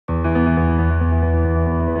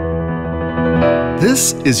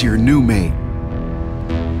This is your new Mate.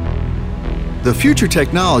 The future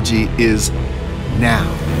technology is now.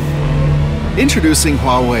 Introducing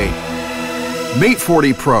HUAWEI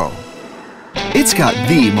Mate40 Pro. It's got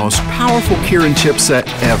the most powerful Kirin chipset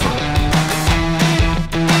ever.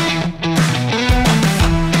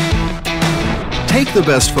 Take the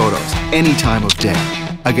best photos any time of day,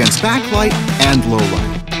 against backlight and low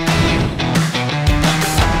light.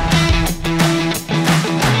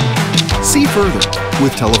 See further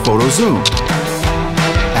with telephoto zoom.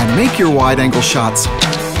 And make your wide-angle shots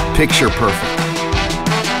picture perfect.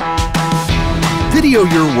 Video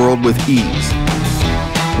your world with ease.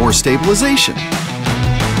 More stabilization.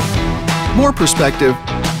 More perspective.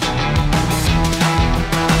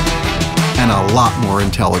 And a lot more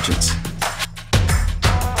intelligence.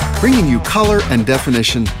 Bringing you color and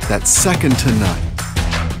definition that's second to none.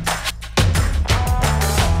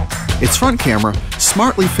 Its front camera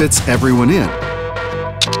smartly fits everyone in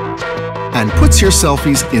and puts your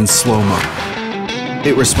selfies in slow-mo.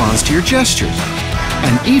 It responds to your gestures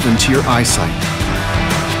and even to your eyesight.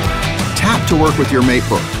 Tap to work with your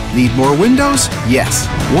MateBook. Need more windows? Yes,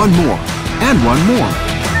 one more and one more.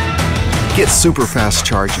 Get super fast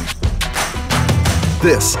charging.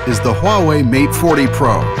 This is the HUAWEI Mate40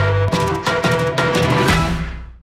 Pro.